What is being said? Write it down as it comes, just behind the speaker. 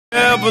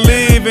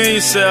believe in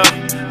yourself?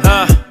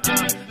 Huh?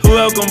 Who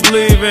else gon'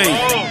 believe in you?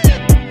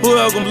 Who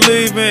else gon'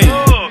 believe in you?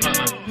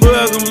 Who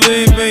else gon'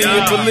 believe in you?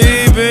 You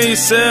believe in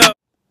yourself.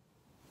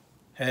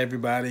 Hey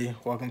everybody,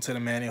 welcome to the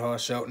Manny Hall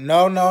Show.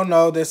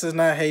 No, this is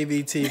not Hey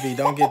V TV.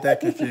 Don't get that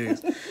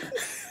confused.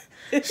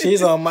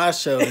 She's on my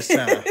show this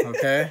time,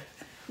 okay?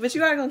 But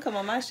you are going to come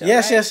on my show,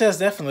 yes, right? yes,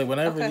 definitely.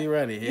 Whenever Okay. you're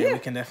ready. Yeah, we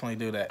can definitely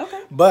do that.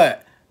 Okay.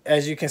 But,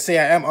 as you can see,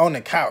 I am on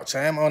the couch.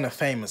 I am on the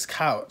famous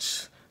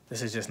couch.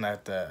 This is just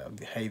not the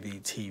Hey V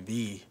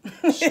TV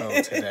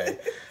show today.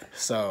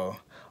 So,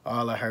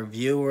 all of her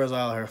viewers,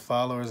 all of her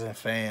followers and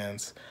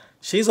fans,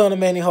 she's on the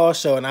Manny Hall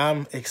Show, and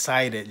I'm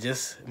excited,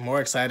 just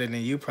more excited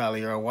than you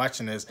probably are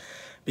watching this,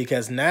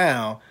 because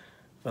now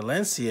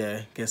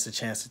Valencia gets a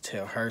chance to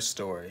tell her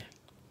story.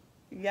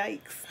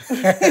 Yikes.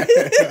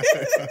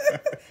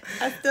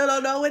 I still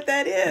don't know what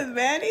that is,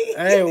 Manny.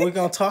 Hey, we're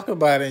going to talk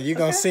about it, and you're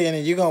going to see it,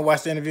 and you're going to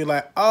watch the interview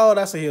like, oh,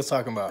 that's what he was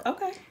talking about.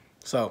 Okay.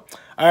 So,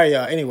 all right,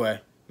 y'all. Anyway,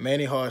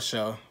 Manny Hall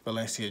Show,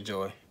 Valencia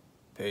Joy.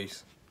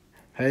 Peace.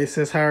 Hey,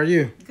 sis, how are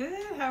you? Good.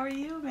 How are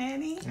you,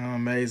 Manny? I'm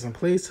amazing.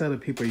 Please tell the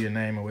people your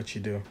name and what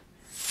you do.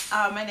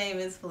 My name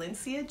is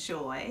Valencia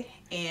Joy,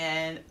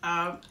 and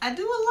I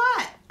do a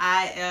lot.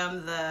 I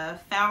am the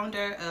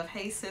founder of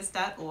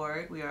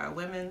HeySis.org. We are a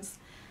women's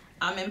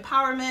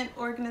empowerment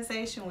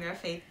organization. We are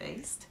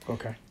faith-based.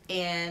 Okay.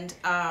 And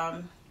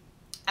I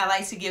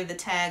like to give the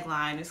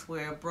tagline, it's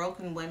where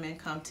broken women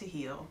come to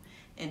heal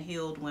and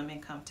healed women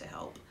come to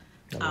help.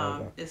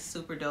 It's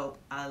super dope.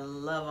 I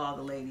love all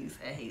the ladies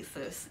at Hey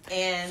Sis.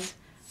 And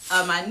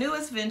my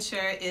newest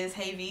venture is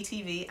Hey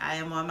VTV. I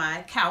am on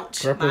my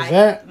couch,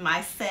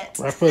 my set,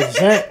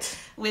 Represent.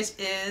 which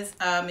is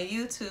a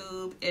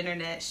YouTube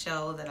internet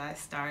show that I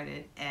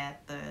started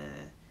at the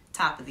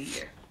top of the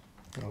year.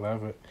 I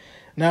love it.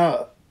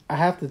 Now, I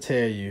have to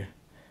tell you,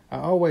 I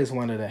always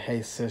wanted a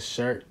Hey Sis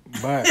shirt,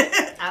 but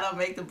I don't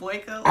make the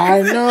boy colors.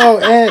 I know,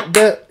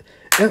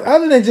 and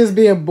other than just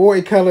being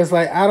boy colors,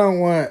 like I don't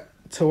want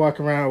to walk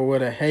around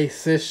with a Hey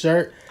Sis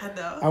shirt. I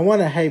know. I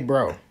want a Hey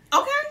Bro.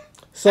 Okay.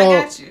 So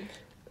I got you.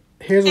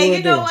 Here's what and we'll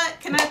you know do. what?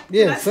 Can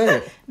I say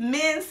it.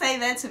 Men say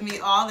that to me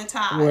all the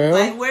time. Well,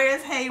 like, where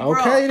is Hey Bro?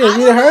 Okay, then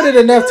you heard it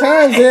enough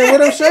times then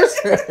with them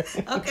shirts.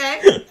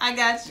 Okay, I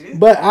got you.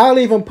 But I'll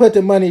even put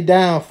the money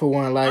down for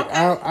one. Like Okay.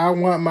 I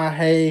want my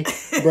Hey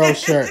Bro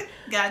shirt.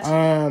 Got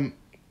you.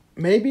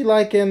 Maybe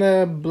like in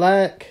a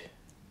black,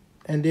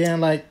 and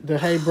then like the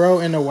Hey Bro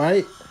in the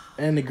white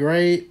and the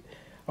gray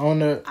on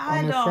the I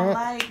on the don't front.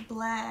 like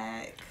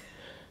black.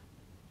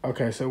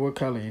 Okay, so what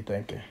color you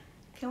thinking?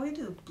 Can we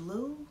do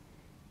blue?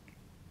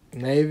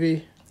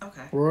 Navy,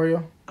 Okay.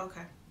 royal.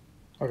 Okay.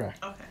 Okay,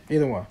 Okay.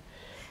 either one.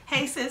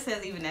 Hey Sis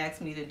has even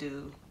asked me to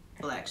do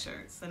black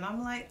shirts, and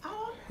I'm like,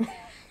 oh, look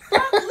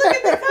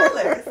at the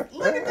colors.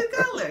 Look at the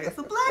colors.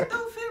 The black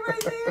don't fit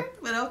right there,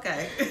 but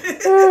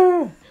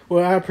okay.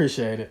 Well, I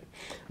appreciate it.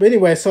 But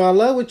anyway, so I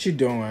love what you're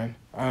doing.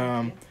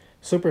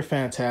 Super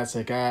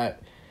fantastic. I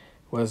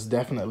was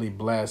definitely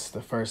blessed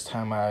the first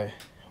time I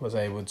was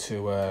able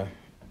to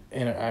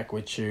interact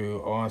with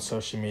you on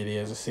social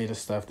media to see the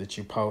stuff that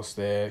you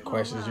posted,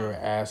 questions you were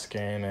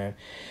asking, and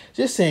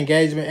just the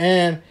engagement.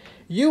 And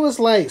you was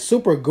like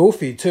super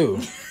goofy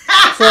too.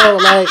 So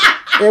like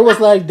it was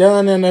like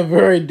done in a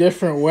very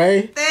different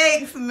way.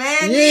 Thanks,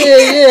 man.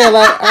 Yeah.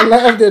 Like I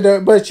loved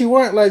it, but you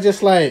weren't like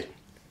just like,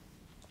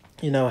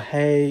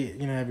 hey,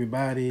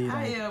 everybody. I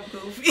Like, am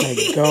goofy.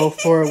 like go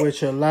for it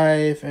with your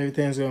life.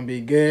 Everything's gonna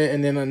be good.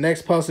 And then the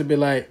next post would be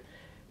like,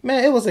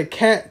 man, it was a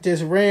cat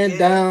just ran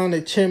down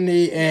the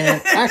chimney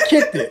and I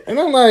kicked it. And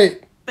I'm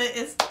like, but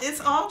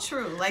it's all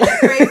true. Like the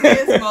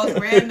craziest, most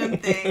random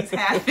things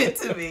happen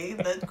to me.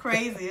 The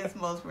craziest,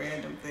 most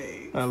random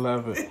things. I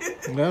love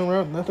it.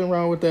 Nothing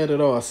wrong with that at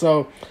all.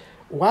 So,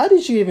 why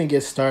did you even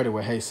get started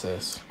with Hey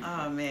Sis?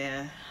 Oh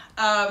man,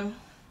 I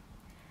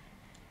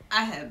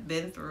have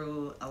been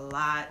through a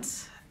lot.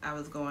 I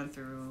was going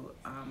through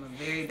a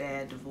very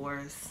bad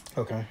divorce.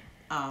 Okay.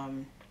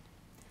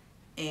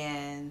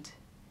 And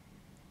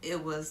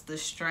it was the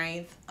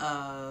strength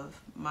of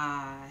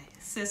my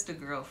sister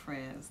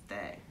girlfriends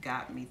that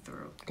got me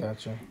through.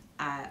 Gotcha.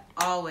 I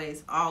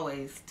always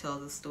tell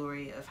the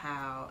story of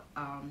how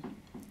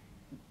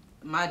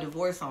my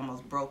divorce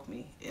almost broke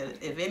me.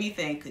 If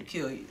anything could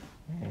kill you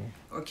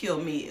or kill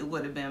me, it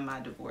would have been my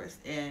divorce.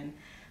 And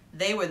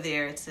they were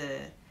there to,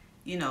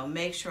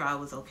 make sure I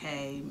was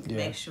okay,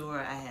 make sure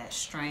I had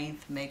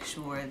strength, make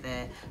sure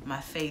that my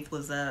faith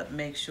was up,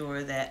 make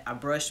sure that I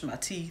brushed my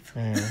teeth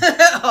on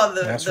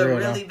the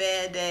really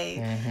bad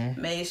day,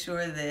 made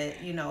sure that,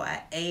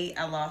 I ate,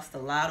 I lost a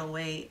lot of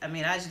weight. I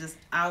mean,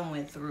 I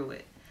went through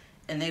it.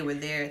 And they were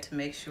there to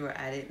make sure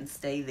I didn't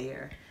stay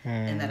there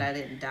and that I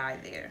didn't die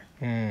there.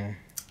 And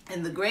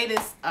the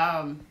greatest,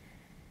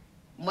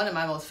 one of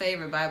my most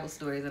favorite Bible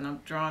stories, and I'm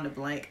drawing a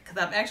blank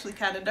because I'm actually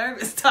kind of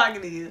nervous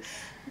talking to you,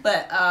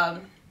 but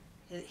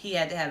he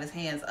had to have his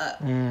hands up.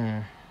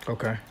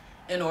 Okay.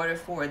 in order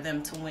for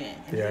them to win.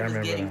 And Yeah, he I was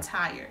remember getting that.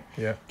 tired.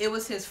 Yeah. It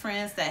was his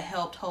friends that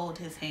helped hold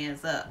his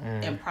hands up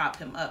and prop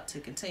him up to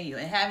continue.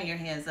 And having your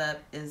hands up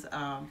is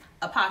a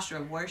posture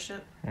of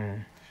worship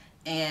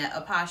and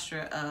a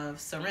posture of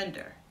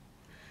surrender.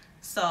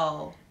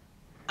 So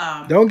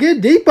don't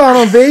get deep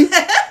on him, V.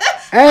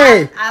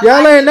 Hey, I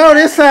y'all like ain't know that.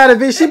 this side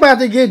of it. She about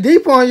to get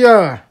deep on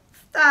y'all.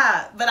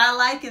 Stop. But I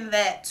liken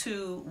that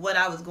to what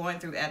I was going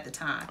through at the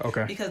time.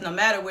 Okay. Because no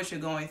matter what you're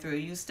going through,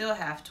 you still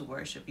have to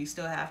worship. You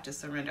still have to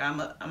surrender.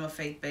 I'm a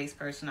faith-based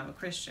person. I'm a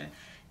Christian.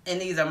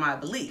 And these are my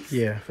beliefs.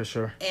 Yeah, for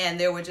sure. And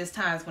there were just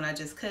times when I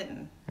just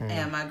couldn't.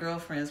 And my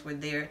girlfriends were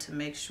there to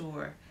make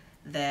sure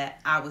that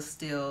I was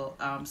still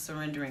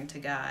surrendering to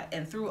God.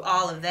 And through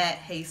all of that,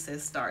 Hey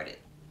Sis started.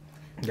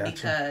 Gotcha.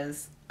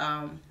 Because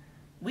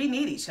we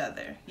need each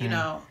other. You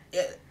know,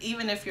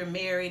 even if you're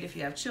married, if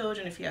you have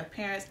children, if you have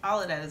parents,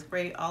 all of that is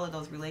great. All of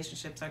those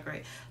relationships are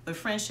great. But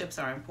friendships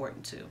are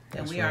important too.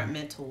 And we aren't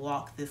meant to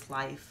walk this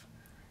life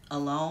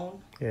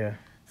alone. Yeah.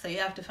 So you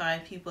have to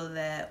find people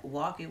that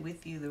walk it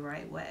with you the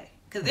right way.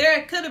 Because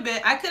I could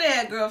have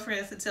had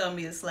girlfriends to tell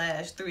me to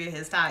slash 3 of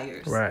his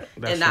tires. Right.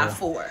 And not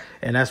 4.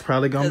 And that's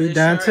probably going to be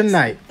done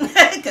tonight.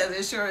 Because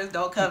insurance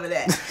don't cover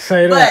that.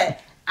 Say that.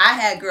 But I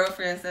had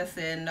girlfriends that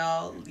said,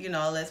 no, you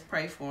know, let's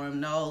pray for him.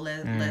 No,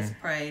 let's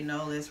pray.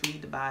 No, let's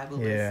read the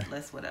Bible. Yeah.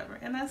 Let's whatever.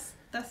 And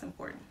that's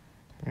important.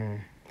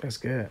 That's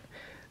good.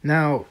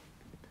 Now,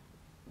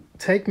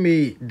 take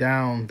me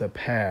down the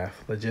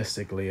path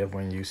logistically of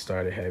when you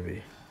started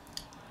Heavy.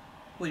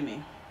 What do you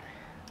mean?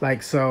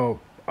 Like, so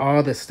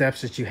all the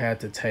steps that you had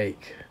to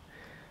take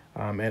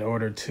in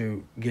order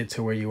to get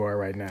to where you are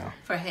right now.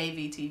 For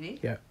Heavy TV?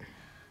 Yeah.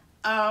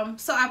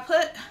 So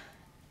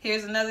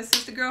here's another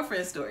sister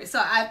girlfriend story. So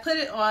I put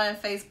it on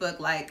Facebook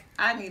like,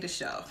 I need a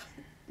show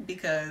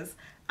because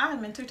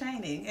I'm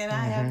entertaining and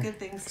I have good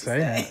things to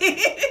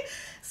say.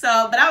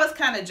 So, but I was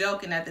kind of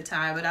joking at the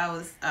time, but I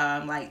was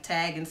like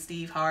tagging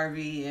Steve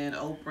Harvey and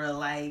Oprah,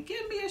 like,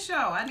 give me a show.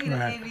 I need a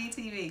AV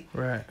TV.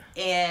 Right.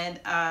 And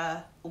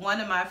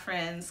one of my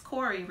friends,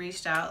 Corey,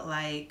 reached out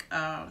like,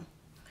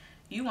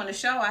 you want a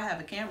show? I have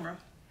a camera.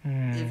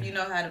 If you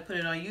know how to put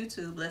it on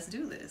YouTube, let's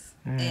do this.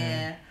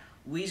 And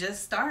we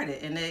just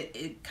started, and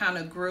it kind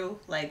of grew.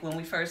 Like when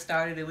we first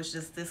started, it was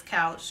just this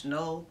couch,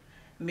 no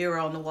mirror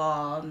on the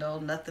wall,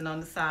 nothing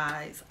on the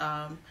sides.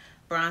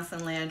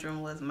 Bronson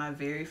Landrum was my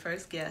very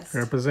first guest.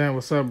 Represent.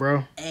 What's up,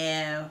 bro?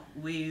 And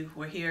we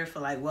were here for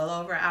like well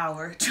over an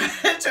hour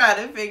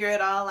trying to figure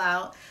it all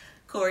out.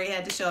 Corey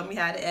had to show me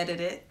how to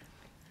edit it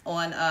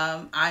on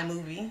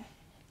iMovie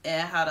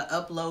and how to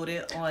upload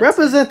it on.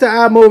 Represent the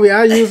iMovie.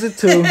 I use it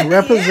too.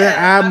 Represent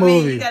iMovie. I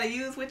mean, you gotta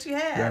use what you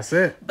have. That's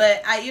it.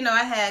 But I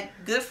had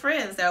good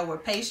friends that were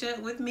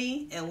patient with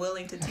me and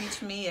willing to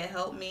teach me and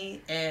help me.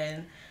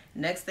 And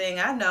next thing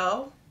I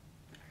know,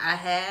 I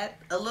had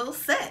a little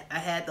set. I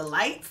had the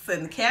lights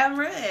and the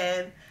camera,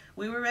 and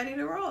we were ready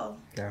to roll.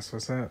 That's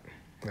what's up.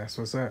 That's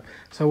what's up.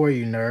 So were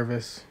you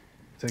nervous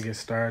to get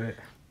started?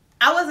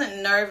 I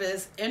wasn't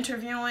nervous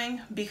interviewing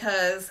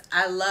because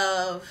I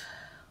love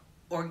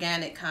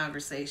organic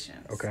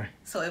conversations. Okay.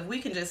 So if we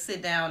can just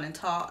sit down and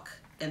talk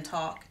and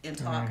talk and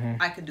talk,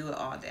 I could do it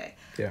all day.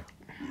 Yeah.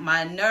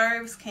 My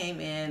nerves came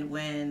in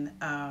when,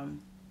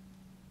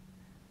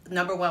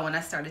 number one, when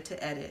I started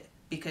to edit,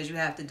 because you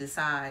have to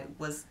decide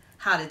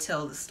how to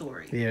tell the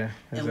story. Yeah,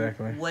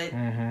 exactly.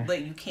 And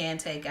what you can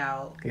take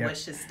out, what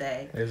should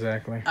stay.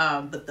 Exactly.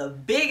 But the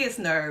biggest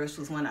nerves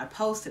was when I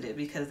posted it,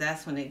 because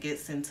that's when it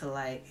gets into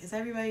like, is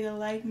everybody gonna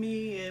like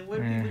me, and what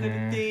are people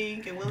gonna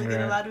think, and will it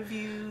get a lot of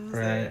views?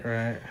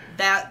 Right.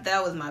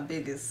 That was my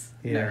biggest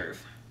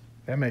nerve.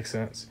 That makes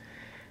sense.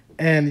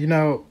 And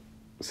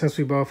since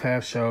we both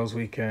have shows,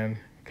 we can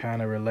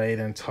kind of relate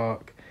and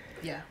talk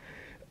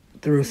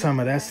through some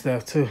of that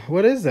stuff too.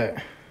 What is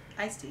that?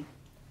 Iced tea.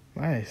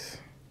 Nice.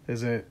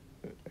 Is it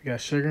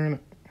got sugar in it?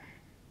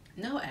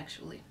 No,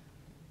 actually.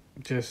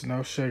 Just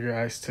no sugar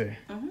iced tea.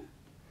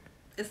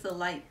 It's the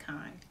light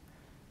kind.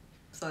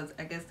 So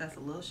I guess that's a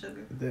little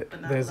sugar.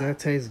 Does that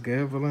taste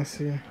good,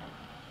 Valencia?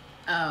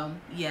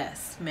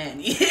 Yes,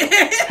 Manny.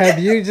 Have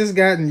you just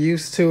gotten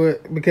used to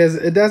it? Because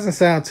it doesn't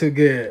sound too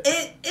good.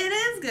 It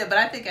is good, but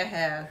I think I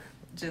have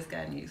just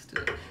gotten used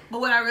to it. But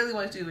what I really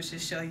want to do was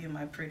just show you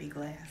my pretty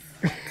glass.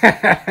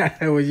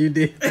 Well, you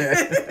did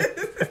that.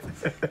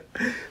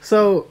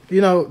 So,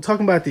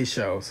 talking about these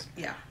shows.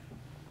 Yeah.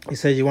 You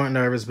said you weren't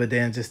nervous, but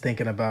then just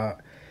thinking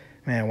about,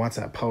 man, once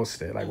I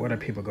post it, like, what are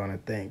people going to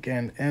think?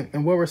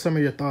 And what were some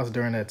of your thoughts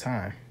during that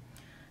time?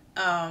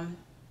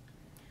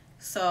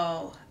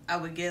 So I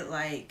would get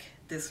like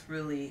this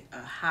really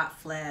hot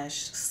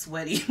flash,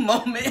 sweaty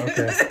moment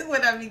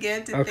when I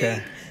began to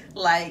think,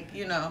 like,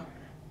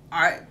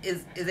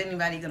 is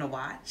anybody gonna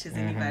watch? Is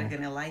anybody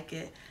gonna like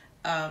it?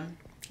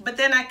 But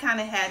then I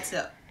kind of had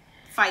to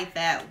fight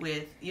that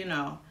with,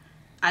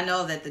 I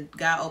know that the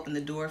God opened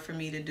the door for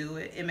me to do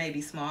it. It may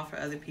be small for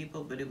other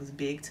people, but it was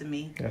big to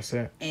me. That's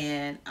it.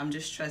 And I'm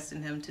just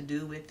trusting him to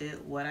do with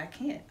it what I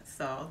can.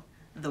 So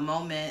the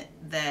moment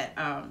that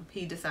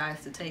he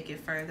decides to take it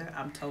further,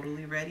 I'm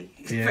totally ready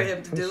for Yeah,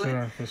 him to do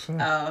it. for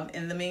sure.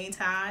 In the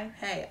meantime,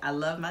 hey, I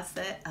love my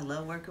set. I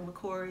love working with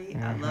Corey.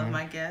 I love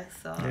my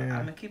guests. So I'm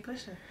gonna keep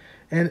pushing.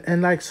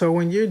 And like, so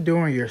when you're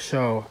doing your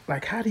show,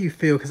 like, how do you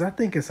feel? Because I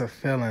think it's a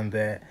feeling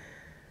that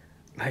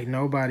like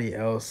nobody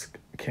else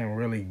can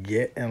really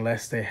get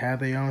unless they have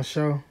their own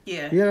show.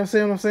 Yeah. You know what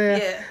I'm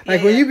saying? Yeah.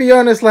 Like when you be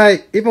honest,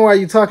 like even while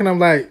you talking, I'm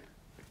like,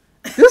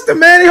 this the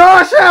Manny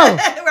Hall show.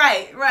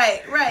 Right.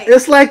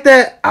 It's like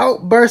that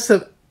outburst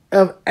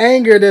of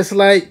anger that's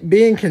like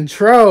being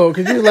controlled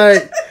because you're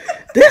like,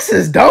 this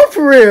is dope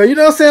for real. You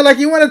know what I'm saying? Like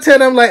you want to tell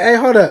them like, hey,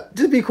 hold up,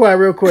 just be quiet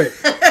real quick.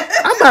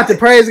 I'm about to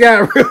praise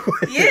God real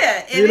quick.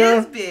 Yeah, it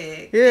is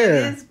big. Yeah.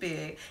 It is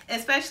big.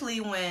 Especially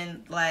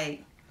when,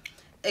 like,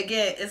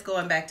 again, it's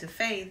going back to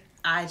faith.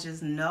 I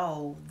just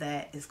know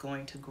that it's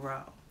going to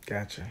grow.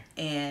 Gotcha.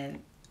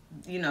 And,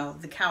 you know,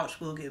 the couch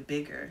will get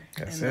bigger.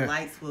 The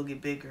lights will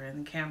get bigger.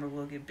 And the camera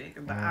will get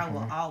bigger. But I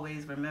will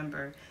always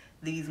remember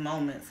these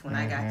moments when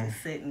I got to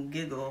sit and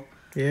giggle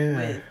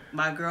with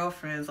my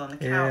girlfriends on the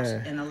couch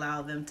and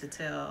allow them to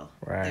tell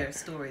their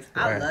stories.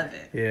 I love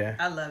it. Yeah.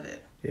 I love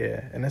it.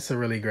 Yeah, and that's a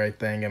really great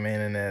thing. I mean,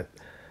 and that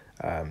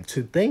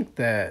to think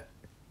that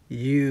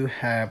you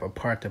have a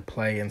part to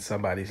play in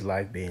somebody's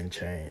life being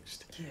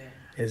changed. Yeah.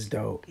 Is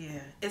dope.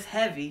 Yeah. It's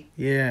heavy.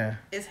 Yeah.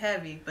 It's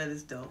heavy, but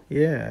it's dope.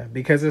 Yeah,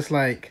 because it's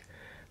like,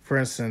 for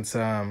instance,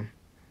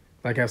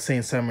 like I've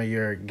seen some of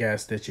your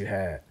guests that you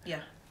had.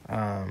 Yeah.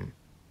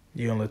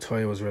 You and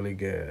LaToya was really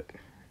good.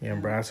 You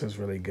and Bryce was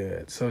really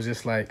good. So it's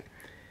just like,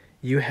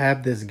 you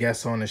have this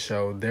guest on the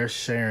show. They're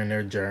sharing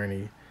their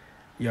journey.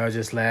 Y'all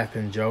just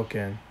laughing,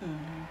 joking.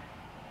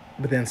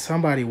 But then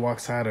somebody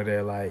walks out of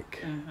there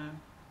like,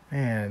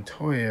 man,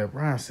 Toya,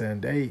 Bronson,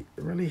 they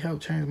really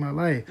helped change my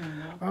life.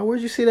 Oh, where'd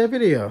you see that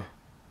video?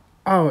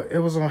 Oh, it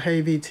was on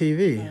Hey V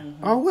TV.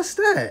 Oh, what's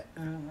that?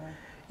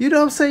 You know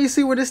what I'm saying? You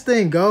see where this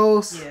thing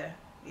goes? Yeah.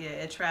 Yeah,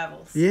 it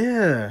travels.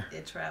 Yeah.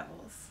 It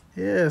travels.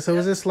 Yeah, so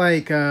it's just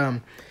like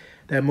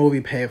that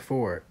movie Pay It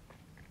Forward.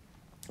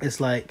 It's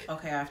like...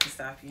 Okay, I have to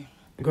stop you.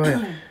 Go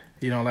ahead.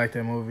 You don't like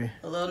that movie?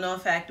 A little known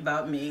fact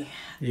about me.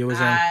 You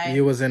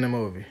was in the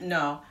movie.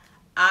 No.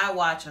 I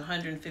watch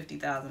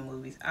 150,000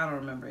 movies. I don't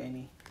remember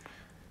any.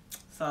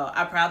 So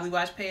I probably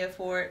watched Pay It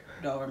Forward.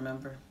 Don't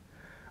remember.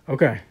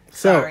 Okay.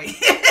 So Sorry.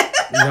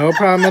 no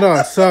problem at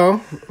all.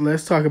 So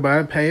let's talk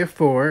about it. Pay It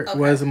Forward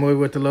was a movie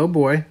with the little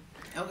boy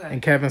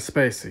and Kevin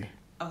Spacey.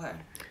 Okay.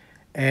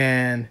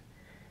 And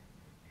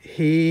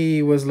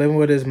he was living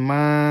with his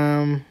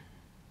mom,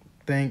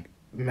 think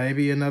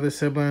maybe another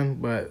sibling,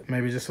 but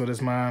maybe just with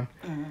his mom.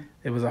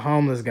 It was a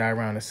homeless guy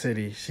around the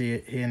city.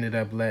 He ended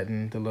up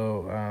letting the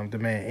little the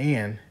man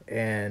in,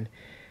 and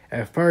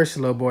at first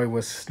the little boy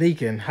was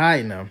sneaking,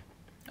 hiding him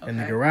in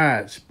the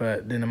garage.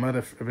 But then the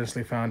mother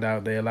eventually found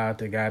out. They allowed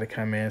the guy to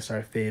come in,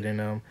 start feeding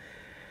him.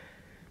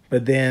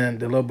 But then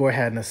the little boy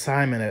had an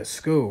assignment at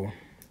school,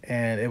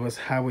 and it was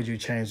how would you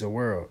change the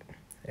world?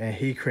 And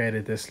he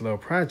created this little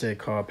project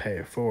called Pay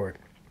It Forward.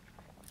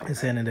 And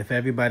saying that if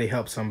everybody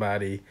helps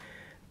somebody,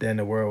 then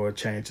the world will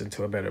change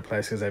into a better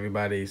place because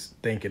everybody's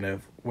thinking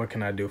of what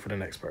can I do for the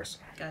next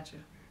person. Gotcha.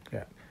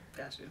 Yeah.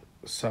 Gotcha.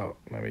 So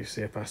let me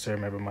see if I still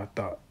remember my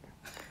thought.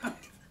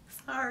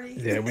 Sorry.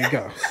 There we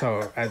go.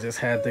 So I just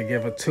had to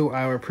give a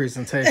 2-hour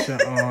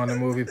presentation on the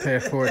movie Pay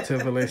It Forward to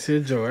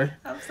Valencia Joy.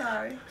 I'm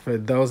sorry. For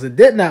those that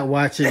did not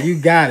watch it, you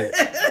got it.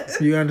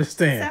 You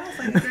understand. Sounds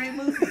like a great movie.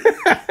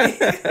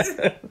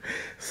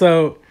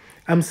 So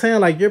I'm saying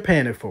like you're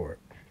paying it forward.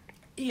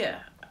 Yeah,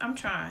 I'm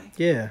trying.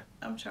 Yeah.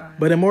 I'm trying.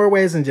 But in more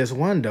ways than just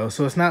one, though.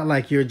 So it's not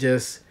like you're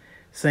just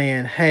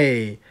saying,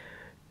 hey,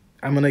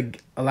 I'm going to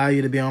allow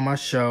you to be on my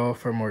show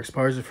for more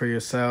exposure for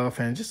yourself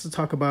and just to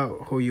talk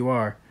about who you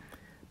are.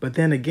 But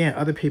then again,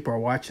 other people are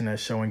watching that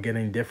show and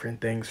getting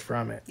different things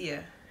from it.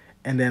 Yeah.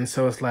 And then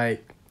so it's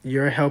like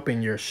you're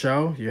helping your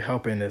show, you're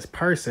helping this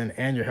person,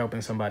 and you're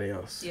helping somebody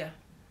else. Yeah.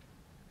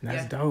 And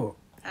that's dope.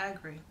 I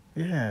agree.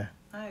 Yeah.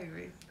 I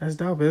agree. That's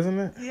dope, isn't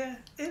it? Yeah,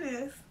 it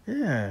is.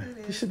 Yeah. It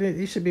is.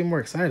 You should be more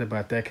excited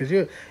about that because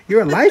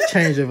you're a life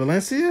changer,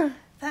 Valencia.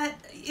 That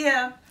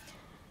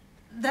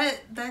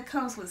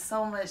comes with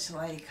so much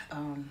like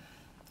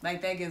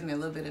that gives me a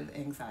little bit of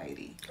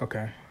anxiety.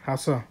 Okay. How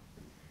so?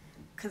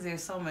 Because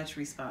there's so much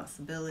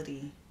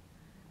responsibility.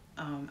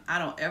 I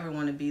don't ever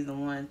want to be the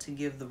one to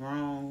give the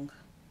wrong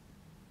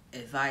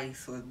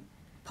advice or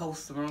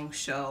post the wrong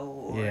show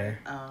or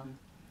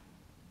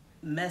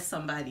mess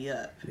somebody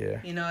up.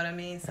 Yeah. You know what I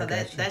mean? So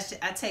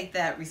I take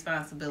that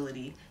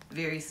responsibility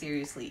very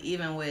seriously,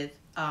 even with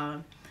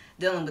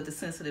dealing with the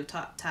sensitive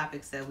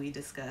topics that we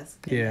discuss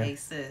in Hey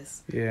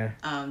Sis. Yeah.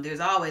 There's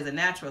always a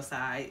natural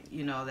side,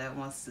 that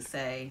wants to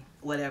say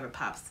whatever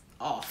pops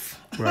off.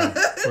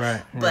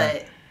 Right.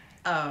 But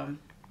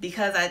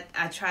because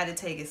I try to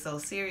take it so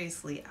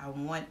seriously, I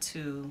want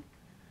to,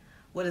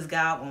 what does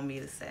God want me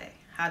to say?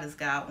 How does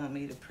God want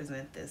me to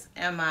present this?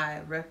 Am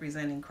I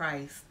representing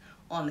Christ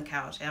on the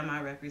couch? Am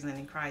I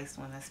representing Christ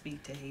when I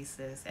speak to Hey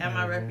Sis? Am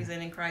I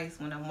representing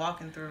Christ when I'm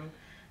walking through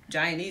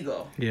Giant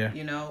Eagle, Yeah.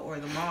 you know, or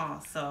the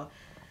mall. So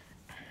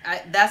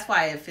that's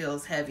why it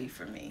feels heavy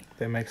for me.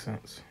 That makes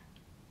sense.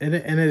 And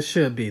it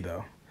should be,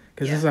 though.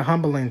 Because it's a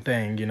humbling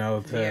thing, you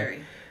know, to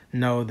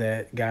know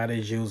that God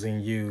is using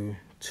you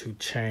to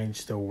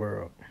change the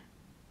world.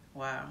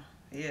 Wow.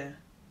 Yeah.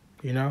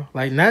 You know?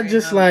 Like, not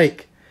just,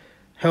 like,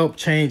 help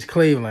change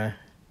Cleveland,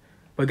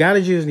 but God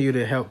is using you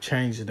to help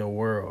change the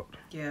world.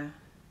 Yeah.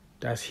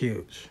 That's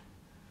huge.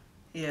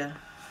 Yeah.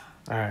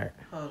 All right.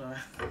 Hold on.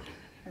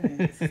 Let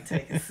me just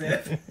take a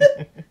sip. Get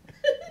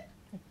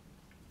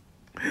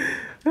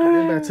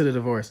back to the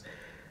divorce.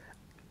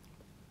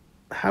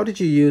 How did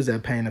you use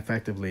that pain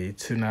effectively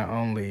to not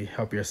only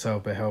help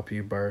yourself but help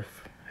you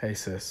birth Hey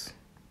Sis?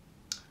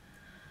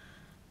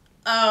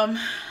 Well,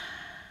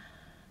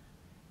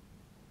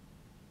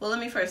 let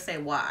me first say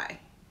why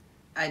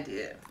I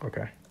did.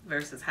 Okay.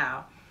 Versus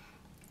how.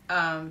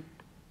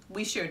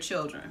 We share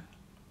children.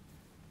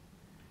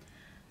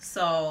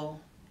 So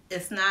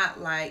it's not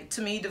like,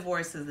 to me,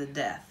 divorce is a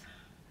death.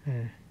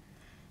 And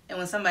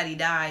when somebody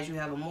dies, you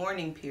have a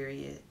mourning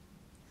period.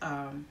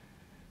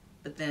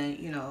 But then,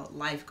 you know,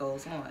 life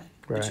goes on. Right.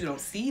 But you don't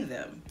see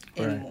them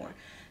anymore. Right.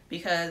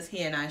 Because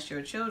he and I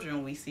share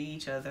children, we see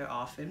each other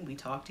often. We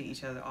talk to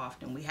each other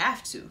often. We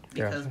have to.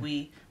 Because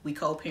we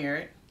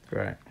co-parent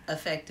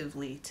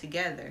effectively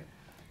together.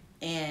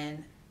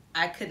 And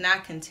I could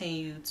not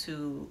continue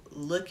to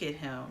look at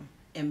him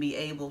and be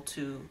able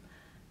to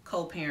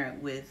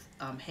co-parent with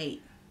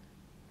hate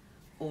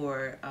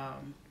or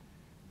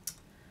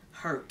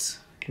hurt.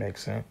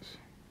 Makes sense.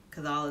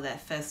 Because all of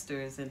that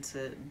festers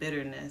into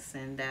bitterness,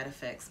 and that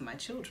affects my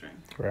children.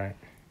 Right.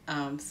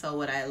 So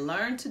what I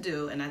learned to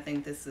do, and I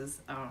think this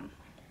is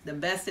the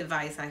best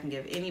advice I can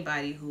give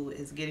anybody who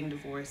is getting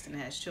divorced and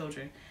has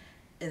children,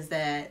 is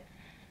that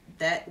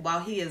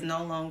while he is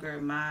no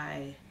longer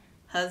my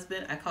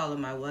husband, I call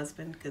him my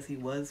husband because he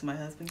was my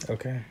husband.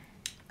 Okay.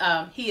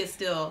 He is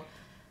still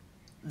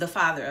the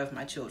father of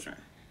my children.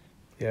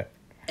 Yeah.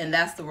 And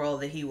that's the role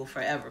that he will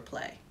forever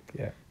play.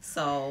 Yeah.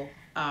 So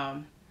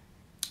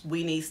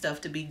we need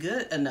stuff to be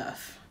good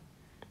enough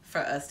for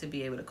us to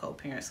be able to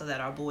co-parent so that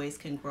our boys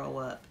can grow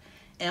up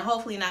and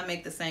hopefully not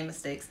make the same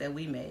mistakes that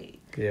we made.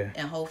 Yeah.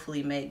 And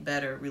hopefully make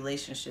better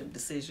relationship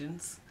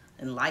decisions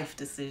and life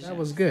decisions. That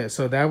was good.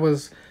 So that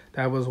was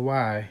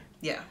why.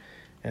 Yeah.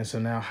 And so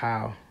now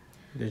how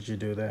did you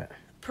do that?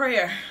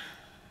 Prayer.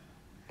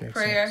 Makes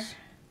Prayer. Sense.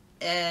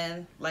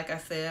 And like I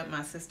said,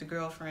 my sister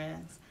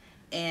girlfriends.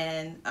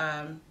 And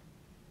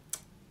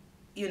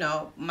you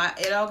know,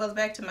 it all goes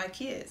back to my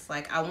kids.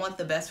 Like, I want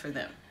the best for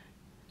them.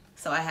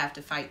 So I have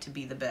to fight to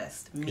be the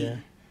best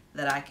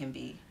that I can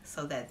be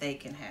so that they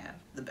can have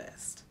the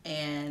best.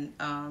 And,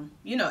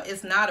 you know,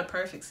 it's not a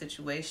perfect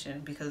situation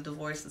because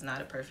divorce is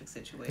not a perfect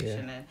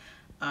situation. Yeah.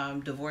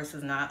 And divorce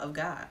is not of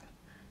God.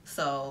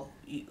 So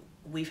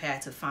we've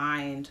had to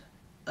find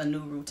a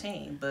new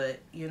routine. But,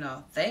 you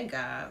know, thank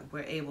God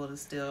we're able to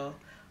still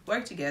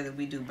work together.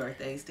 We do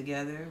birthdays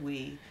together.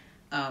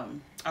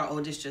 Our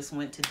oldest just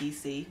went to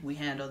D.C. We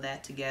handle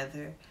that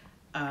together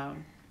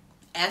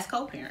as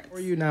co-parents. How are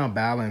you now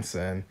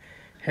balancing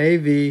Hey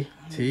V,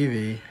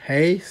 TV,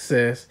 Hey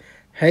Sis,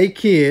 Hey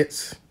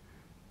Kids,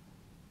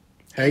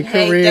 Hey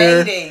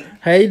Career,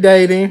 Hey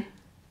Dating?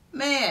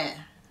 Man,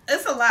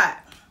 it's a lot.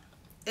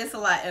 It's a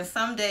lot. And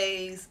some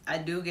days I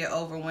do get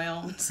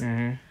overwhelmed.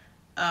 Mm-hmm.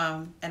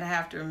 And I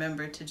have to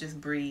remember to just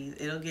breathe.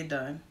 It'll get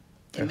done.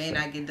 It may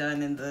not get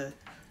done in the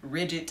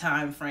rigid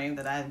time frame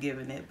that I've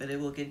given it, but it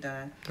will get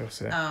done.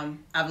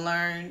 I've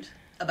learned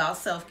about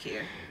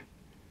self-care.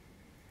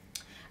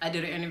 I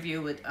did an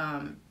interview with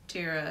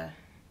Tara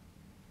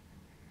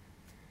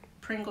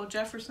Pringle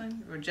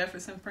Jefferson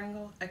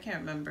Pringle. I can't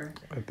remember.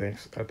 I think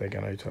I know what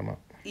you're talking about.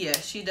 Yeah,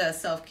 she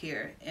does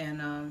self-care,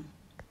 and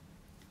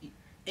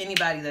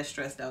anybody that's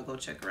stressed out, go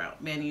check her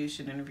out. Manny, you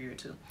should interview her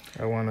too.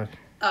 I wanna.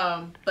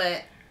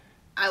 But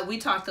we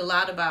talked a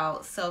lot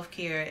about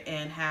self-care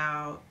and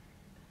how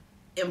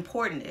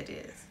important it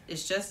is.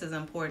 It's just as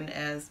important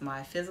as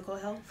my physical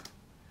health.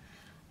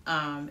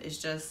 It's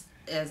just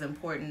as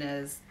important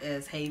as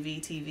Hey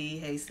V, TV,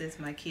 Hey Sis,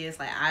 my kids.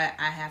 Like,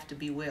 I have to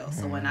be well.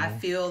 So when I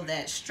feel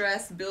that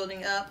stress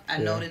building up, I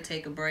know to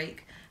take a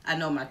break. I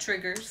know my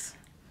triggers.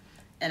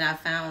 And I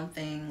found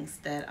things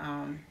that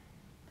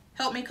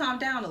help me calm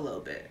down a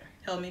little bit.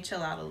 Help me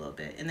chill out a little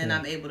bit. And then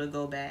I'm able to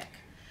go back.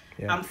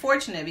 Yeah. I'm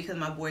fortunate because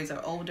my boys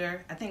are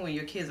older. I think when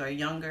your kids are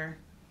younger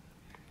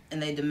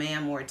and they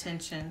demand more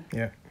attention,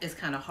 it's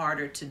kind of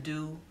harder to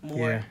do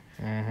more.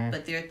 Yeah.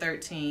 But they're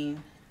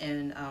 13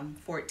 and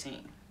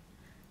 14.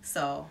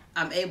 So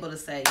I'm able to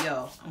say,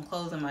 yo, I'm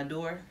closing my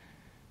door.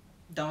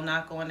 Don't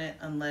knock on it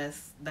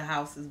unless the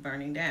house is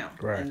burning down.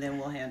 Right. And then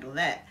we'll handle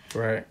that.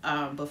 Right.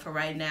 But for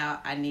right now,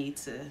 I need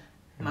to,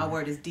 my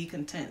word is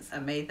decontents. I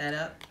made that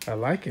up. I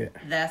like it.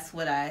 That's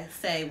what I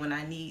say when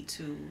I need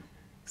to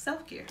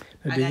self-care.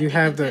 Do you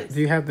have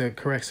the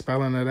correct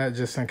spelling of that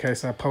just in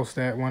case I post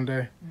that one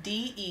day?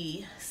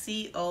 DECONTENSE.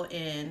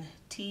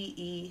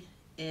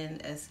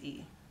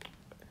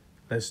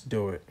 Let's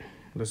do it.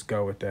 Let's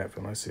go with that,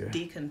 Valencia.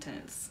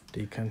 Decontents.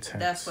 Decontents.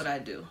 That's what I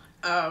do.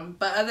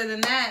 But other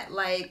than that,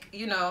 like,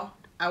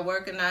 I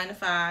work a 9 to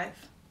 5.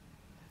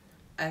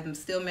 I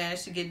still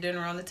managed to get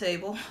dinner on the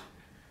table.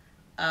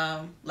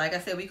 Like I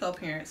said, we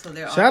co-parent, so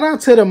they're Shout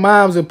out to the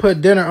moms that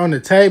put dinner on the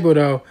table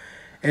though,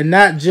 and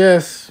not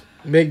just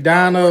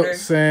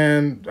McDonald's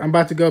and I'm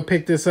about to go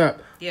pick this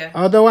up. Yeah.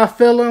 Although I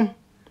feel them,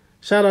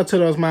 shout out to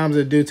those moms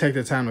that do take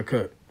the time to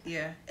cook.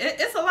 Yeah,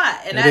 it's a lot,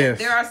 and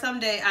there are some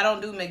days I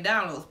don't do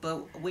McDonald's,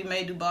 but we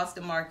may do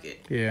Boston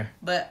Market. Yeah.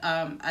 But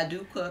I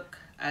do cook.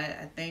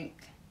 I think,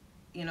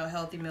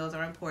 healthy meals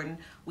are important.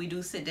 We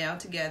do sit down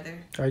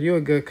together. Are you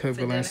a good cook,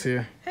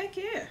 Valencia? Heck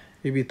yeah.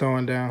 You be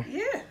throwing down?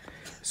 Yeah.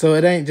 So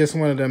it ain't just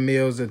one of the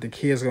meals that the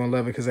kids gonna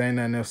love it because there ain't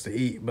nothing else to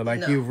eat, but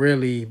like you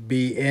really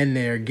be in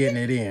there getting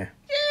it in.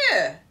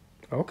 Yeah.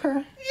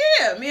 Okay.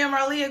 Yeah, me and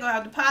Marley are gonna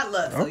have the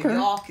potluck so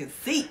y'all can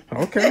see.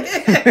 Okay.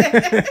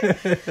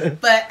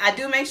 But I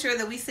do make sure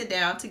that we sit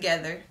down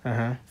together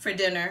for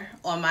dinner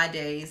on my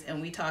days and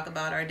we talk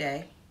about our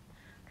day,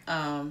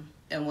 and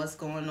what's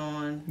going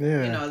on.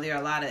 Yeah. There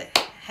are a lot of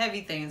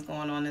heavy things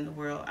going on in the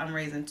world. I'm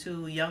raising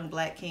 2 young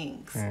black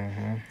kings,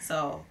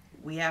 so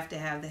we have to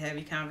have the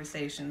heavy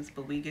conversations,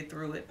 but we get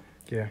through it.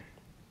 Yeah.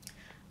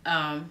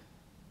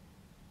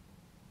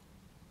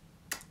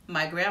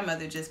 My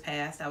grandmother just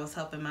passed. I was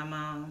helping my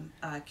mom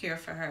care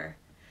for her.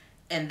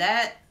 And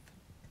that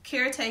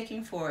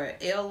caretaking for an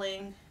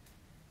ailing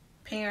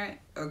parent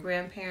or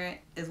grandparent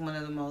is one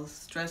of the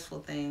most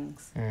stressful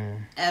things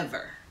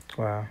ever.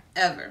 Wow.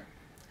 Ever.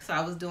 So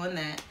I was doing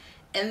that.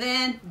 And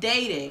then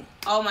dating.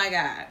 Oh my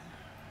God.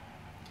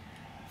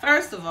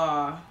 First of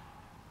all,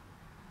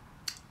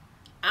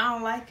 I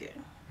don't like it.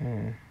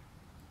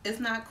 It's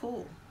not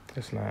cool.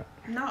 It's not.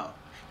 No.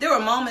 There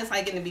were moments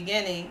like in the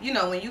beginning,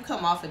 when you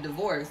come off a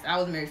divorce, I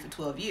was married for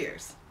 12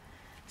 years.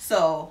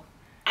 So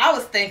I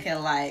was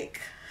thinking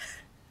like,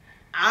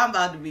 I'm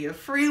about to be a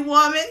free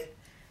woman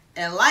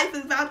and life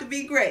is about to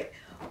be great.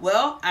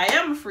 Well, I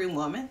am a free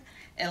woman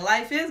and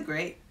life is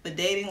great, but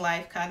dating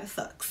life kind of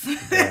sucks.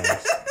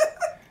 Yes.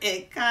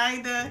 It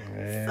kind of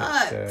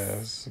sucks.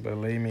 Yes.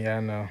 Believe me, I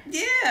know.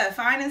 Yeah,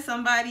 finding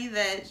somebody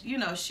that,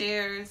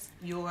 shares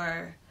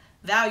your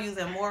values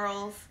and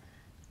morals,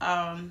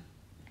 and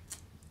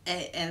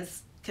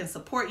can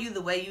support you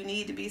the way you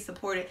need to be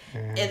supported.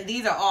 And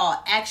these are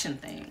all action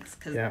things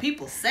because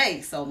people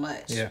say so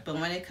much, but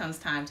when it comes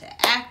time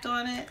to act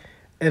on it.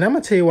 And I'm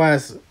going to tell you why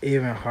it's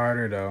even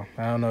harder, though.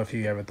 I don't know if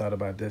you ever thought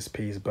about this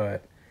piece,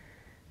 but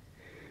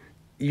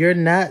you're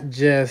not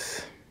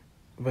just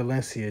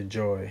Valencia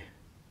Joy,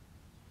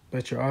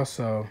 but you're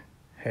also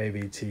Hey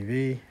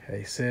VTV,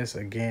 Hey Sis,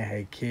 again,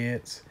 Hey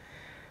Kids.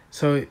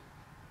 So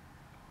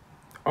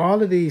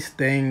all of these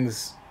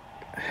things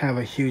have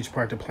a huge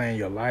part to play in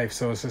your life.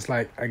 So it's just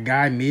like a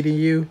guy meeting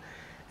you,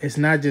 it's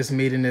not just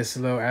meeting this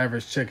little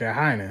average chick at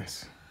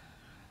Heinen's.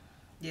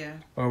 Yeah.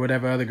 Or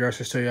whatever other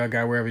grocery store y'all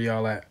got, wherever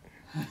y'all at.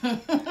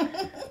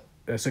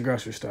 It's a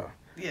grocery store.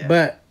 Yeah.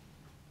 But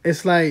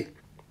it's like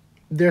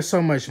there's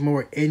so much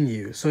more in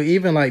you. So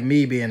even like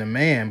me being a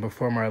man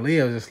before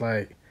Marley, I was just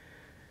like,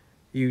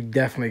 you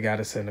definitely got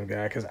to send a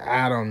guy because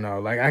I don't know.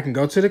 Like I can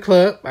go to the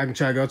club, I can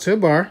try to go to a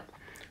bar,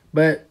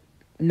 but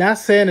not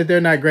saying that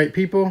they're not great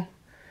people,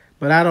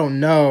 but I don't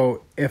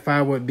know if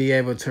I would be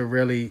able to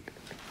really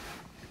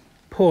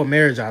pull a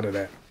marriage out of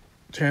that.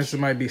 Chances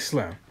might be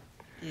slim.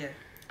 Yeah.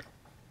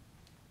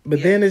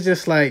 But then it's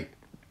just like,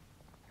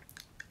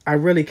 I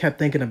really kept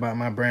thinking about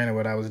my brand and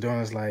what I was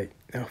doing. It's like,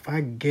 if I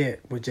get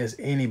with just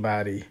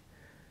anybody,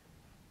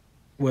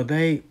 will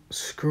they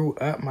screw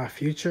up my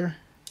future?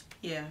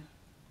 Yeah.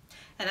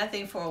 And I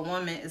think for a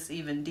woman, it's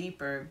even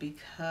deeper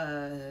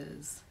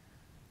because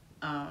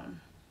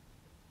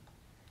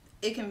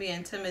it can be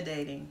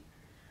intimidating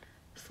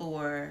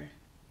for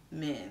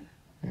men.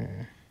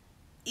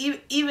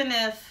 Even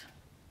if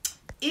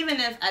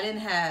I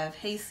didn't have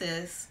Hey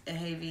Sis and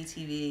Hey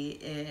VTV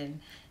and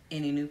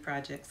any new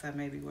projects I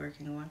may be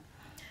working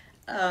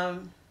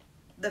on,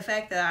 the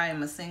fact that I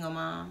am a single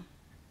mom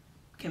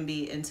can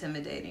be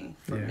intimidating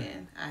for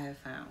men, I have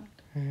found.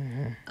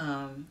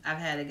 I've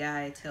had a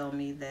guy tell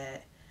me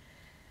that,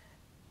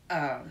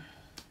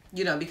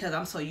 because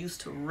I'm so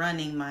used to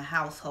running my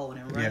household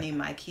and running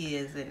my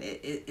kids, and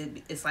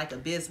it's like a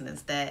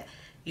business that,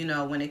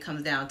 when it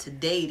comes down to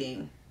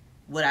dating,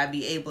 would I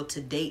be able to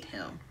date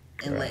him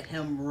and let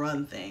him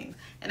run things?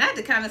 And I had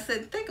to kind of sit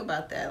and think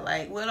about that.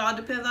 Like, well, it all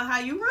depends on how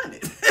you run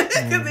it.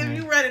 Because if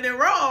you running it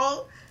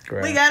wrong,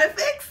 we got to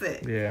fix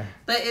it. Yeah.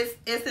 But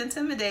it's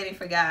intimidating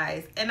for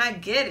guys, and I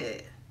get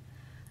it.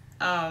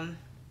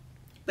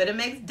 But it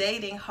makes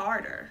dating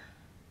harder.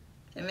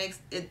 It makes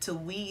it to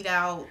weed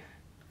out,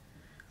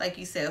 like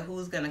you said,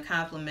 who's going to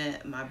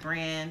compliment my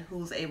brand,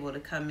 who's able to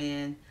come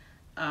in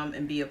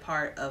and be a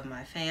part of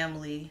my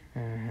family,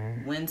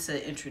 when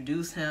to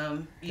introduce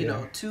him,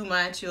 to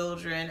my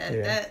children.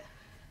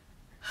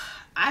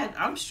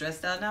 I'm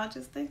stressed out now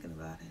just thinking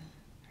about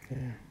it.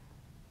 Yeah.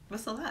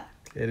 It's a lot.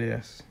 It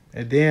is.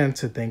 And then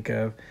to think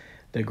of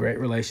the great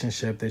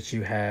relationship that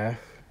you have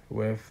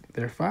with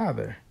their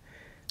father.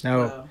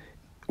 Now,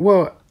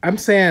 well, I'm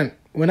saying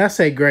when I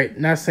say great,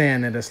 not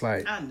saying that it's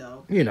like, I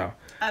know. you know,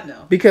 I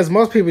know. because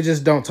most people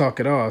just don't talk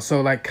at all.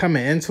 So like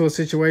coming into a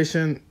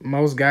situation,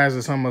 most guys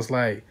it's almost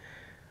like,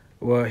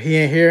 well, he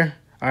ain't here.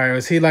 All right,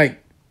 was he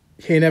like,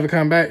 he ain't never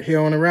come back? He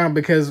on around?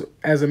 Because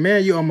as a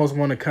man, you almost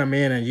want to come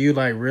in and you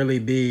like really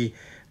be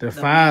the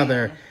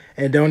father man.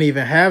 and don't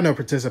even have no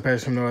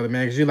participation from no other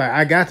man. Because you're like,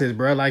 I got this,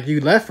 bro. Like you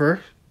left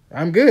her.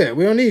 I'm good.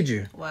 We don't need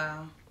you.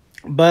 Wow.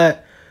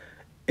 But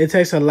it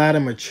takes a lot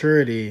of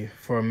maturity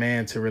for a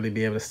man to really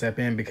be able to step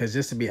in. Because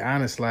just to be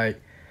honest,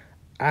 like,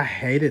 I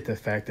hated the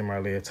fact that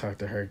Marlia talked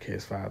to her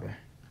kid's father.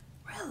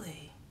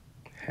 Really?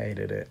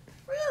 Hated it.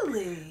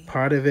 Really?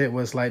 Part of it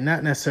was like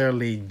not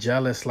necessarily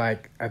jealous,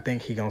 like I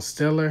think he gonna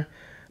steal her,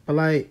 but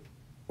like,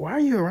 why are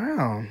you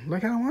around?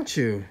 Like I don't want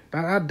you.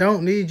 I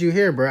don't need you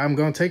here, bro. I'm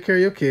gonna take care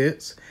of your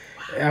kids.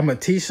 I'm gonna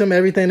teach them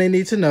everything they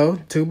need to know.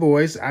 2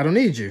 boys. I don't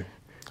need you.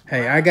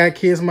 Hey, I got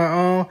kids of my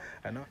own.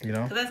 I know, you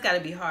know. So that's got to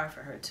be hard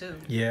for her too.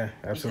 Yeah,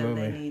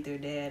 absolutely. Because they need their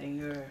dad and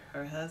you're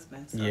her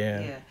husband. So,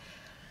 yeah.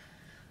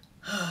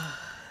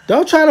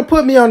 Don't try to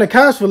put me on the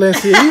couch,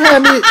 Valencia. You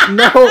had me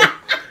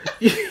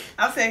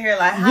I'm sitting here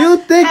like, you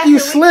think you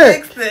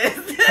slick.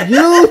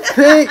 You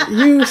think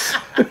you.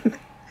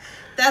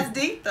 That's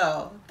deep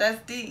though. That's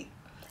deep.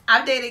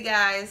 I've dated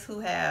guys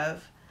who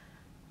have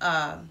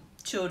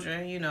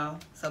children, you know,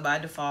 so by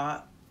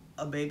default,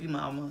 a baby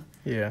mama.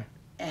 Yeah.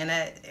 And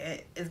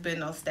it's been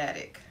no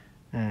static.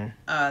 Mm.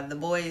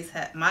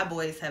 My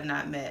boys have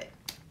not met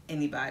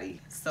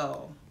anybody,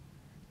 so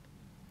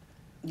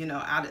you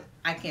know,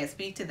 I can't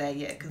speak to that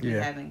yet because we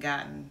haven't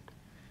gotten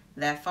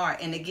that far.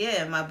 And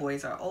again, my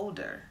boys are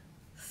older,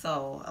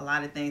 so a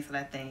lot of things that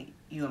I think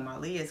you and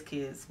Marlia's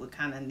kids would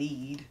kind of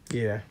need.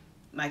 Yeah.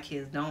 My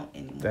kids don't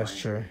anymore. That's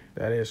true.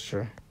 That is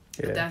true.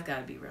 Yeah. But that's got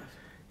to be rough.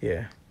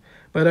 Yeah.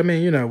 But I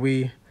mean, you know,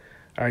 we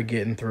are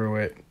getting through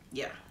it.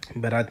 Yeah.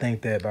 But I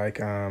think that like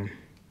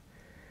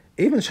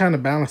even trying to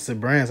balance the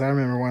brands. I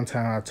remember one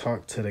time I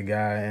talked to the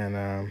guy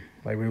and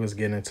like we was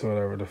getting into it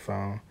over the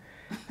phone.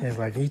 He's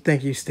like, "You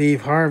think you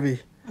Steve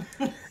Harvey?"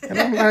 And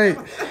I'm like,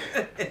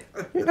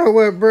 "You know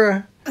what,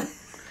 bruh?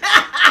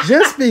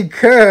 Just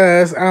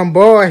because I'm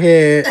bald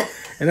head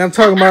and I'm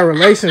talking about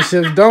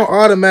relationships don't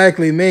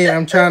automatically mean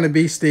I'm trying to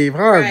be Steve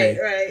Harvey."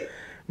 Right.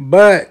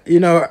 But, you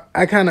know,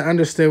 I kind of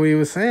understood what he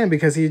was saying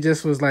because he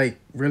just was like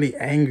really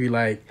angry.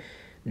 Like,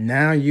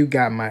 now you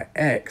got my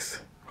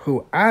ex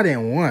who I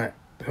didn't want,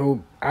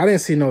 who I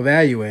didn't see no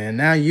value in.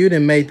 Now you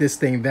done made this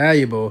thing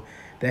valuable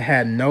that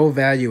had no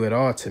value at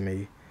all to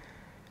me.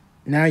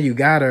 Now you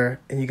got her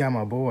and you got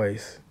my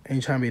boys and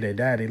you trying to be their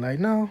daddy. Like,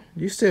 no,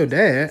 you still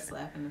dad. It's a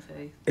slap in the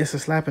face. It's a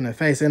slap in the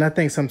face. And I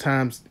think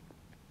sometimes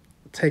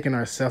taking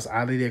ourselves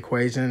out of the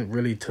equation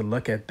really to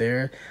look at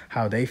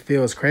how they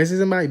feel, as crazy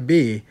as it might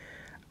be,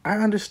 I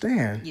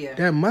understand. Yeah.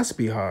 That must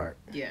be hard.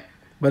 Yeah.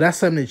 But that's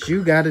something that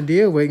you got to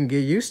deal with and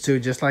get used to,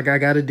 just like I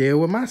got to deal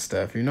with my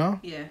stuff, you know?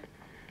 Yeah.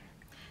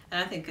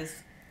 And I think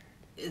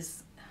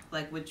it's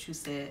like what you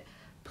said,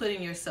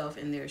 putting yourself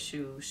in their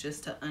shoes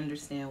just to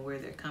understand where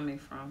they're coming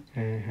from.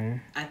 Mm-hmm.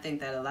 I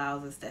think that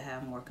allows us to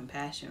have more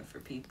compassion for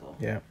people.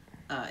 Yeah.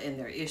 In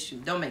their issue.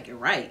 Don't make it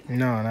right.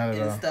 No, not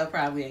at all. And stuff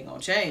probably ain't going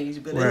to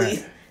change, but at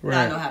least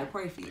I know how to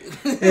pray for you.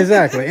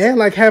 Exactly. And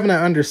like having an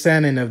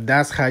understanding of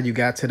that's how you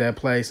got to that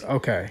place.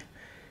 Okay.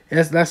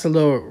 That's a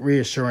little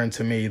reassuring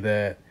to me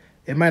that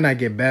it might not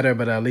get better,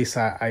 but at least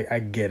I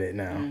get it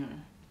now.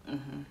 Mm-hmm.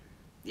 Mm-hmm.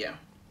 Yeah.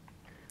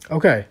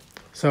 Okay.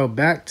 So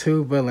back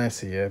to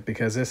Valencia,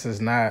 because this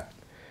is not,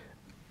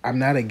 I'm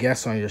not a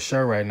guest on your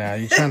show right now.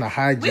 You're trying to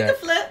hijack. We can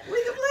flip.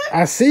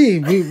 I see.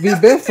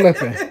 We've been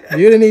flipping.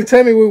 You didn't even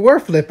tell me we were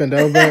flipping,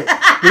 though, but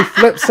we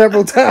flipped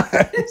several times.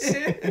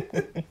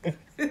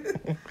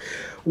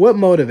 What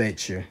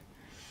motivates you?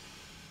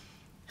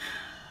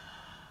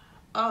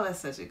 Oh,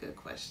 that's such a good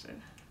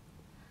question.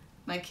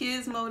 My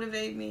kids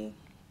motivate me.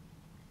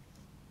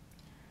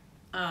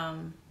 I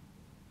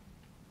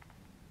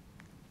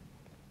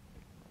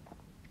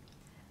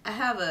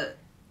have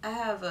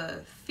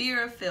a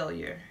fear of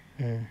failure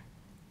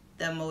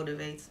that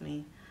motivates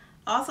me.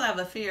 Also, I have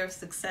a fear of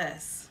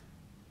success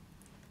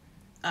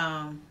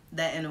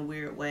that in a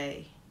weird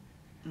way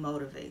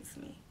motivates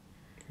me.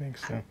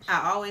 Makes sense.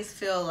 I always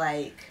feel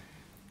like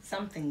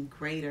something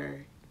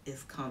greater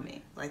is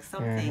coming. Like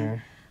something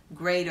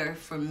greater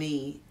for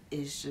me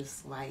is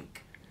just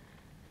like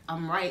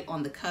I'm right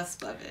on the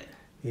cusp of it.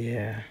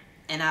 Yeah.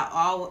 And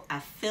I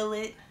feel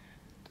it.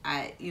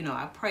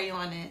 I pray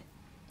on it.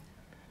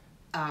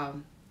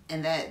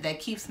 And that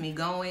keeps me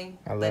going.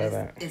 I love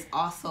that. It's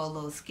also a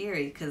little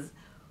scary because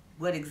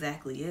what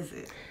exactly is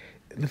it?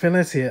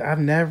 Valencia, I've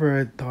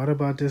never thought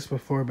about this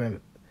before, but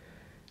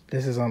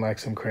this is on like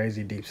some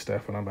crazy deep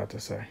stuff what I'm about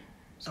to say.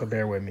 So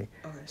bear with me.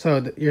 Okay.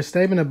 So your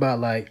statement about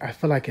like, I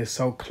feel like it's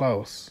so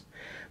close.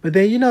 But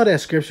then you know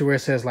that scripture where it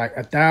says like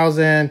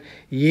 1,000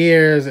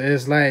 years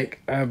is like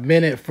a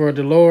minute for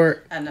the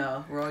Lord? I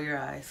know. Roll your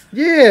eyes.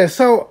 Yeah.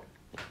 So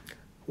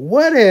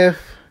what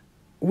if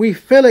we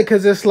feel it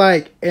because it's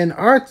like in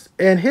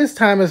his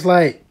time it's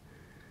like,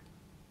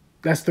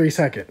 that's 3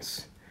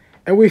 seconds.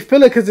 And we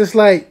feel it because it's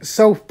like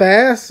so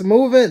fast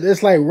moving.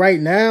 It's like right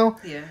now.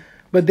 Yeah.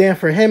 But then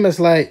for him, it's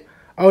like,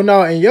 oh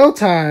no, in your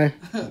time,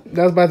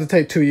 that's about to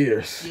take 2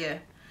 years. Yeah.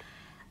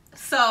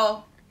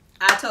 So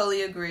I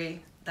totally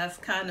agree. That's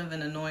kind of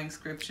an annoying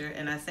scripture,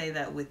 and I say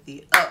that with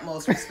the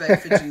utmost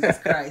respect for Jesus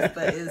Christ,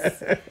 but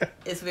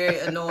it's very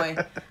annoying.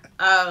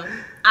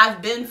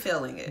 I've been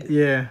feeling it.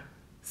 Yeah.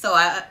 So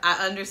I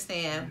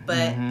understand,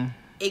 but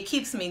it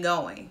keeps me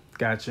going.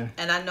 Gotcha.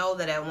 And I know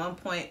that at one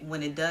point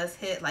when it does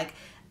hit, like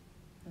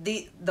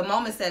the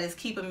moments that it's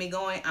keeping me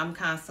going, I'm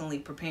constantly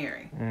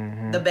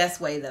preparing the best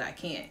way that I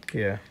can.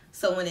 Yeah.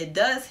 So when it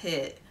does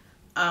hit,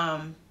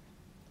 not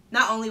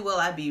only will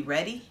I be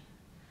ready,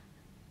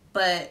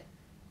 but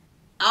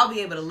I'll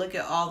be able to look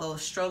at all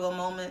those struggle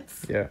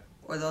moments. Yeah.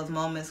 Or those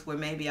moments where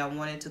maybe I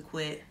wanted to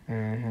quit.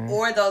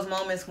 Or those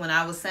moments when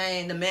I was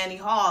saying the Manny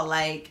Hall,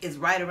 like, is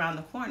right around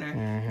the corner.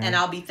 And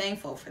I'll be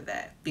thankful for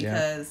that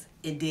because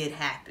it did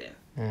happen.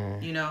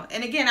 You know?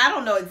 And again, I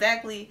don't know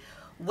exactly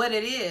what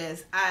it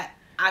is.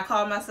 I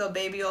call myself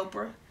Baby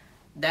Oprah.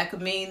 That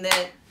could mean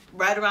that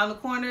right around the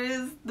corner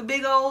is the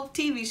big old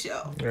TV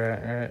show.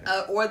 Right.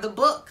 Or the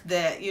book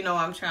that, you know,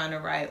 I'm trying to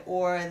write.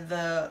 Or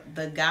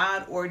the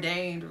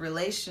God-ordained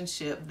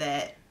relationship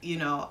that, you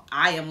know,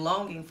 I am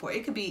longing for.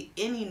 It could be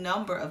any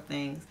number of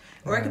things.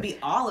 Or it could be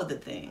all of the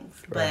things.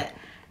 But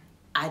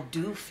I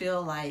do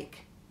feel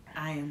like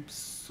I am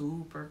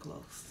super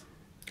close.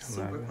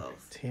 Super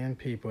close. 10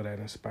 people that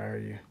inspire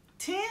you.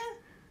 10?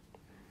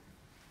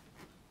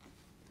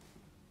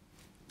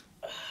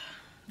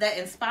 That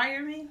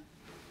inspire me?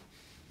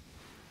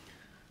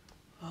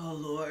 Oh,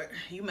 Lord.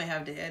 You may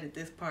have to edit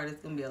this part. It's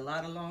going to be a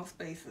lot of long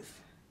spaces.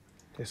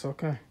 It's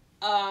okay.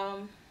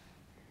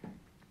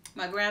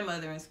 My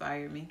grandmother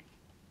inspired me.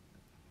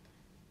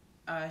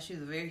 She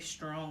was a very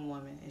strong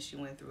woman, and she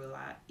went through a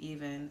lot.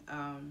 Even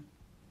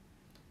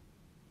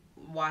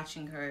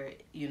watching her,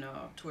 you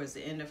know, towards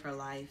the end of her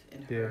life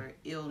and her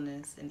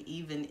illness, and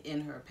even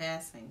in her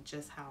passing,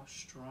 just how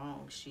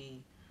strong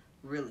she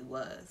really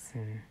was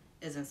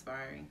is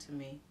inspiring to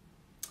me.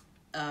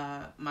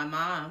 My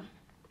mom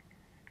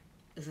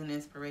is an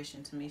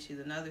inspiration to me. She's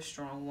another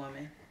strong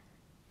woman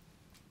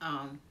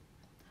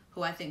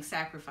who I think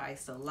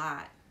sacrificed a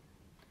lot,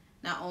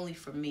 not only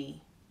for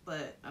me,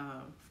 but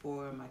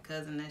for my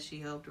cousin that she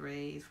helped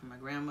raise, for my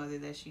grandmother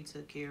that she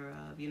took care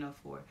of, you know,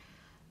 for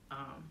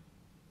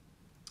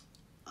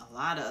a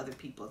lot of other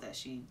people that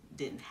she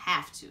didn't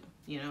have to,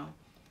 you know.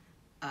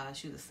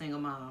 She was a single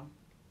mom.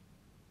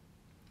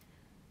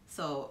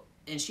 So,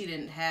 and she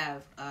didn't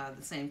have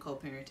the same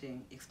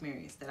co-parenting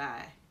experience that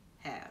I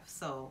have.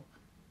 So,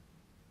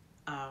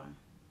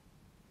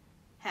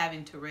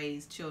 having to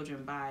raise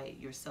children by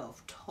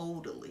yourself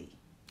totally.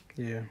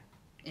 Yeah.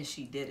 And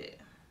she did it.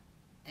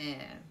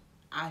 And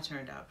I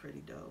turned out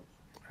pretty dope.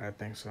 I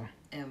think so.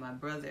 And my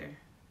brother,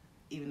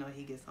 even though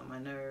he gets on my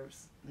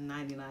nerves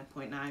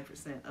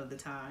 99.9% of the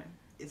time,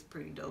 is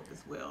pretty dope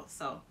as well.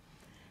 So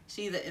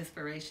she's an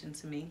inspiration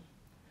to me.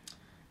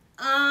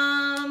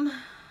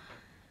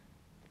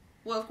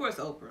 Well, of course,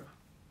 Oprah.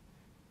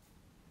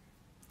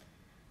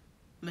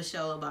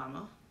 Michelle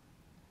Obama.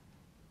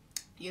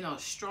 You know,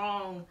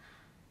 strong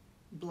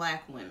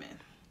black women.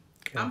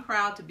 Okay. I'm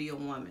proud to be a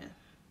woman.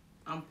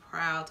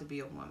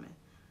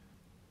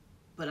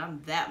 But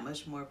I'm that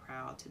much more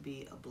proud to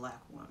be a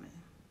black woman.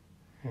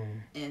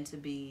 And to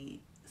be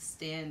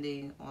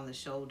standing on the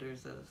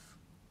shoulders of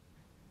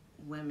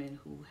women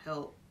who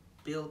helped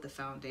build the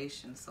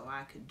foundation so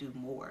I could do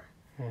more.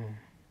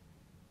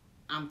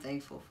 I'm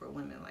thankful for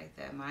women like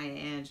that. Maya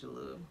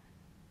Angelou.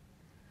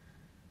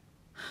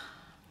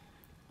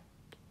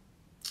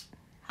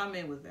 How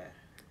many was that?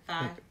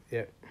 5?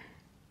 Yep.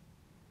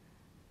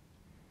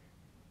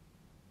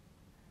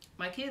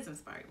 My kids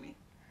inspired me.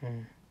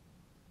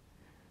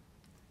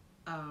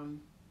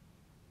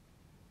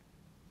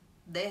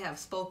 They have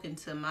spoken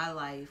to my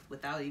life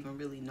without even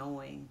really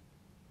knowing,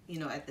 you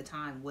know, at the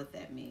time what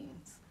that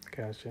means.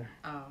 Gotcha.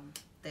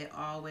 They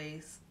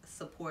always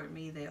support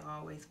me. They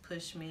always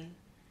push me.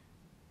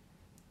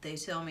 They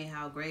tell me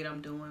how great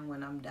I'm doing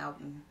when I'm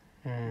doubting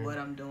what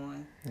I'm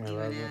doing.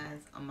 Even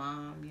as a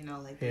mom, you know,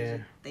 like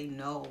they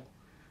know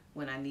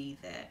when I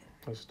need that.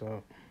 That's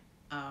dope.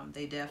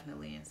 They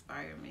definitely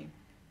inspire me.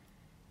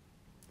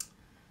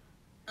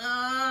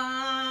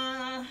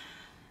 That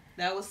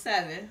was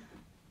 7.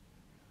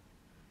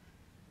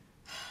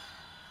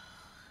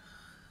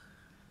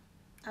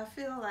 I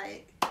feel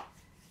like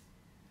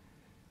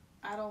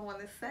I don't want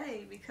to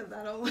say because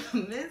I don't want to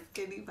miss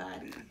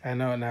anybody. I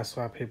know, and that's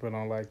why people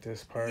don't like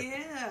this part.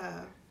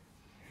 Yeah.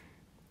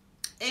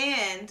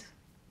 And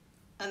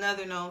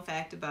another known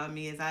fact about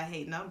me is I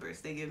hate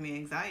numbers. They give me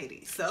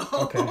anxiety. So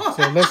okay,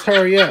 so let's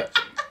hurry up.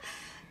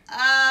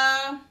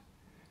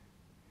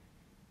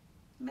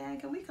 Man,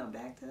 can we come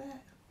back to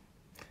that?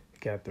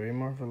 Got 3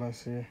 more,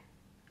 Valencia.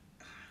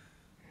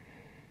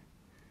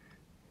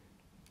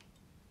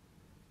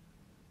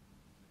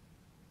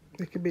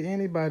 It could be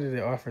anybody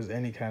that offers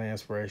any kind of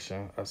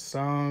inspiration. A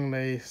song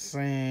they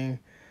sing,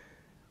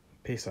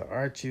 a piece of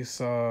art you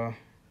saw,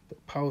 the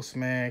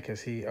postman,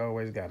 because he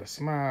always got a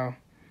smile.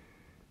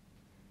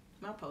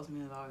 My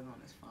postman is always on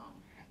his phone.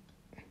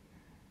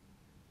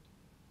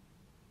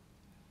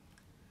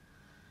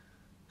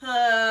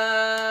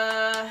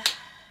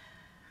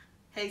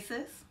 Hey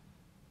Sis.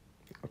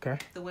 Okay.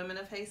 The women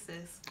of Hey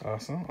Sis.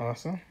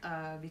 Awesome.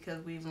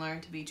 Because we've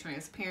learned to be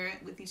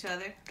transparent with each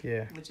other.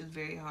 Yeah. Which is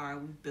very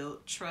hard. We've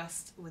built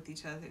trust with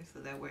each other so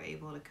that we're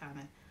able to kind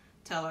of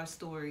tell our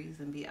stories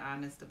and be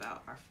honest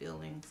about our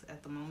feelings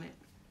at the moment.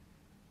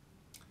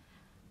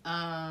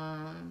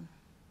 I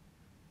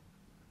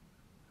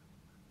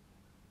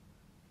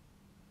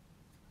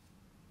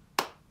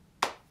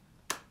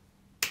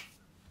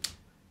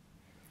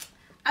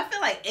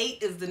feel like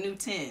 8 is the new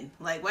 10.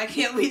 Like, why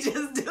can't we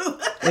just do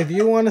it? If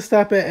you want to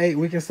stop at 8,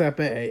 we can stop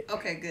at 8.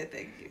 Okay, good.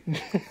 Thank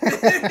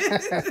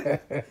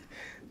you.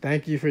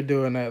 Thank you for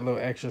doing that little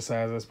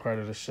exercise as part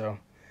of the show.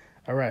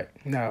 All right.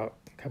 Now,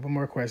 a couple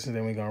more questions,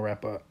 then we're going to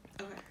wrap up.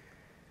 Okay.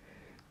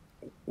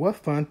 What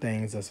fun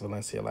things does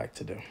Valencia like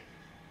to do?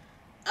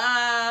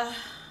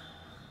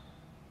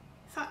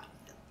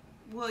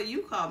 Well,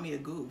 you call me a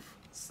goof,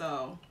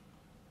 so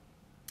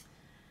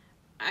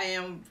I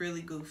am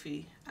really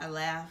goofy. I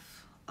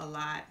laugh a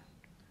lot.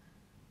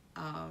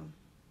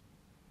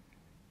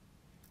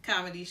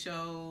 Comedy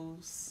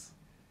shows,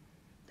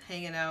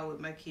 hanging out with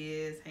my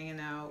kids, hanging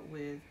out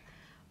with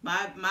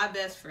my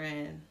best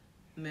friend,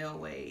 Mel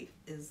Wade,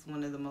 is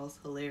one of the most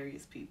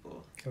hilarious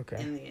people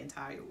in the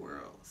entire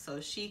world. So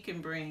she can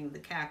bring the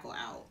cackle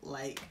out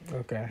like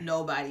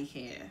nobody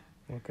can.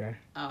 Okay.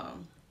 I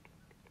don't know.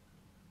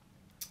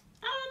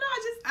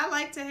 I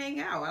like to hang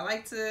out. I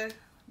like to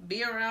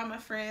be around my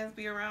friends,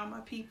 be around my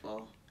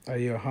people. Are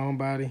you a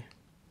homebody?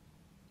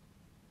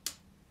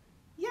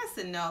 Yes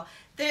and no.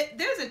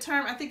 There's a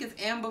term, I think it's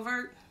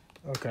ambivert.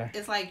 Okay.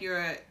 It's like you're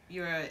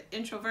an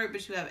introvert,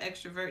 but you have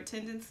extrovert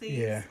tendencies.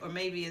 Yeah. Or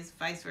maybe it's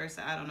vice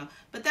versa. I don't know.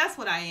 But that's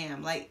what I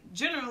am. Like,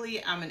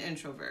 generally, I'm an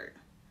introvert.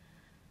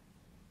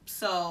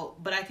 So,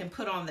 but I can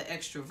put on the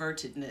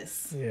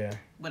extrovertedness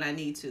when I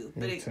need to.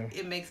 But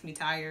it makes me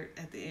tired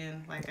at the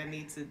end. Like, I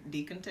need to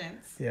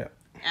decondense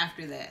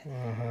after that.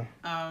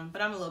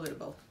 But I'm a little bit of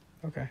both.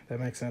 Okay, that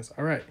makes sense.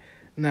 All right.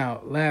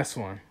 Now, last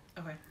one.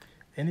 Okay.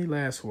 Any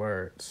last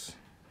words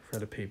for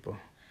the people?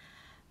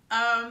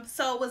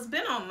 So what's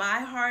been on my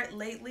heart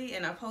lately,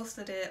 and I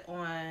posted it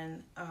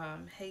on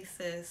Hey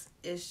Sis,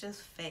 is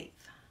just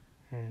faith.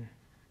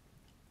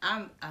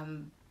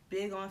 I'm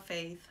big on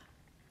faith.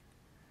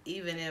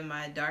 Even in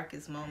my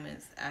darkest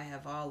moments, I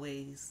have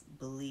always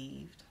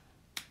believed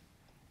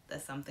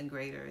that something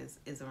greater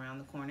is around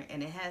the corner,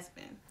 and it has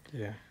been.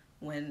 Yeah.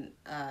 When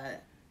I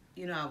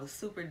was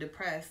super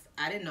depressed,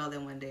 I didn't know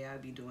that one day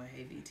I'd be doing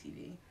Hey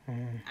VTV.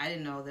 I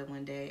didn't know that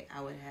one day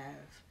I would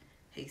have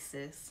Hey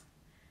Sis.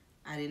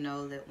 I didn't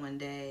know that one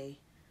day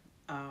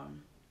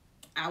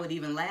I would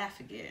even laugh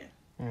again.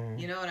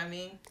 You know what I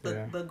mean?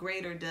 But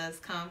greater does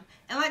come.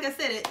 And like I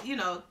said,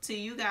 to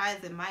you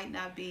guys, it might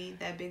not be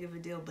that big of a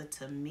deal, but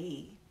to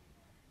me,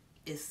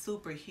 it's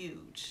super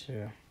huge.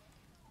 Yeah.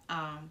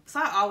 So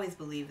I always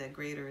believe that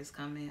greater is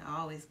coming. I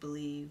always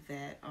believe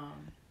that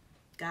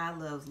God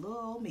loves little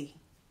old me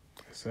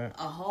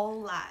a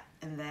whole lot,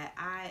 and that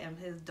I am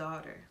his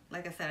daughter.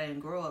 Like I said, I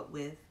didn't grow up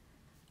with,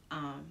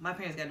 my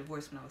parents got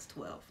divorced when I was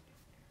 12.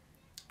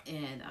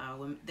 And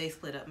when they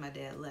split up, my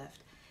dad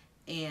left.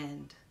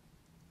 And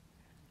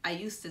I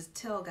used to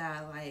tell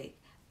God, like,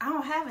 I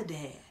don't have a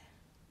dad.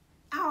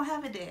 I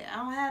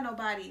don't have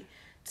nobody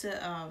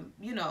to,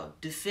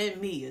 defend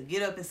me or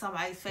get up in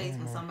somebody's face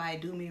when somebody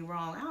do me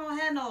wrong. I don't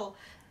have no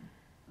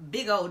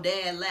big old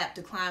dad lap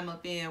to climb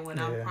up in when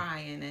I'm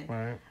crying.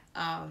 And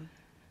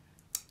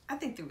I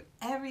think through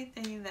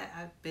everything that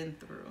I've been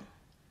through,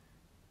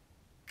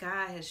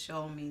 God has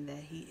shown me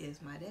that he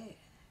is my dad.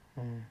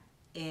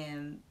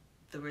 And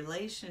the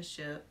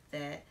relationship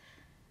that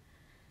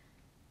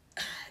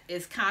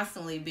is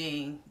constantly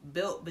being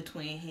built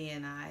between he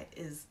and I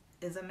is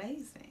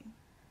amazing.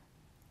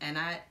 And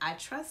I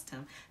trust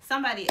him.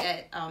 Somebody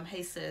at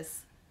Hey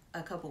Sis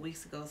a couple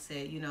weeks ago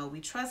said, we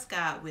trust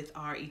God with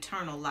our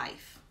eternal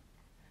life,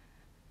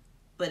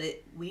 but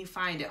we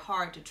find it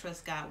hard to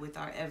trust God with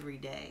our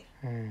everyday.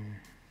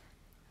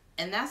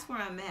 And that's where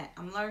I'm at.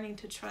 I'm learning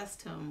to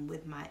trust him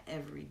with my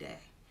everyday,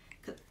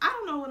 because I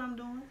don't know what I'm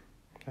doing.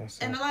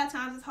 And a lot of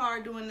times it's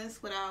hard doing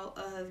this without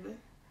a husband.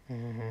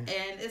 And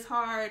it's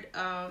hard.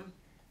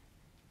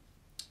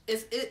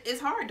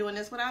 It's hard doing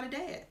this without a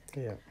dad.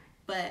 Yeah.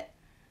 But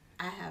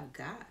I have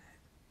God,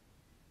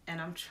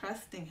 and I'm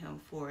trusting him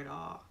for it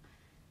all.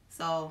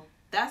 So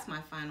that's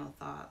my final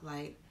thought.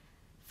 Like,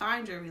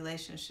 find your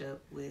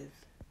relationship with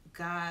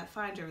God.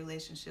 Find your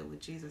relationship with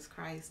Jesus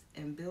Christ,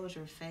 and build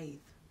your faith.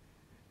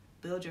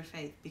 Build your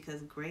faith,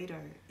 because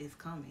greater is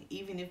coming.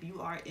 Even if you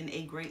are in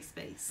a great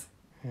space.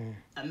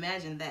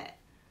 Imagine that.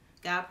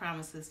 God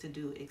promises to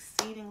do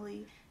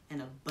exceedingly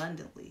and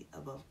abundantly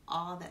above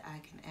all that I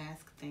can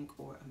ask, think,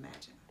 or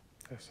imagine.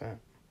 That's it.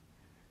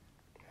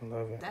 I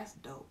love it. That's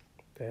dope.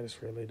 That is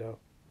really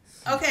dope.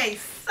 Okay,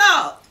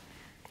 so,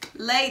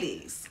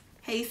 ladies,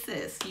 Hey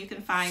Sis, you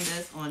can find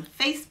us on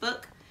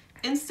Facebook,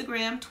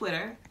 Instagram,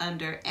 Twitter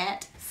under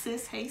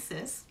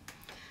 @SisHeySis.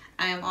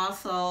 I am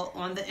also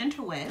on the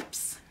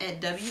interwebs at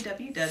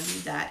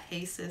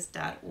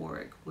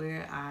www.heysis.org,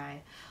 where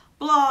I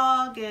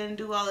blog and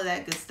do all of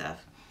that good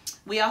stuff.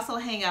 We also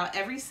hang out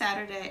every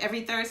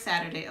third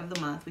Saturday of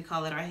the month. We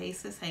call it our Hey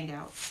Sis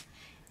Hangout.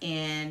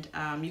 And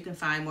you can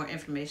find more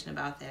information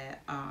about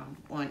that on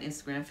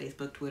Instagram,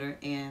 Facebook, Twitter,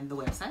 and the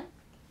website.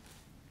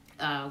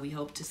 We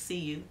hope to see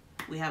you.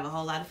 We have a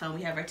whole lot of fun.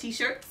 We have our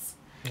t-shirts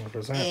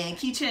 100%. and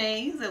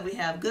keychains, and we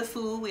have good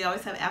food. We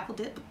always have apple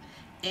dip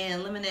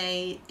and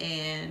lemonade,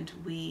 and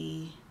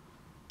we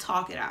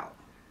talk it out,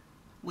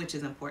 which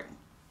is important.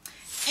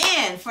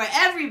 And for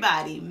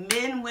everybody,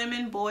 men,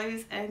 women,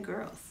 boys, and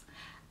girls,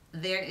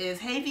 there is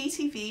Hey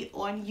VTV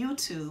on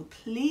YouTube.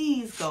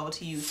 Please go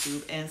to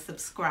YouTube and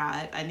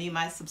subscribe. I need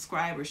my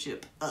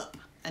subscribership up.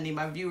 I need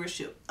my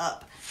viewership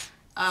up.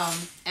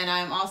 And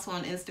I'm also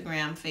on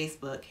Instagram,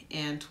 Facebook,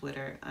 and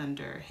Twitter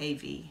under Hey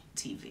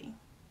VTV.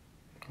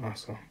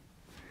 Awesome.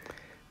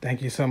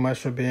 Thank you so much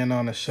for being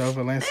on the show,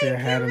 Valencia.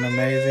 Thank Had you, an Manny.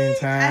 amazing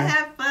time. I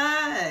had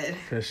fun.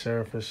 For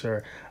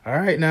sure. All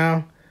right,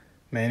 now,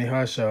 Manny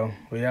Hart Show.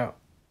 We out.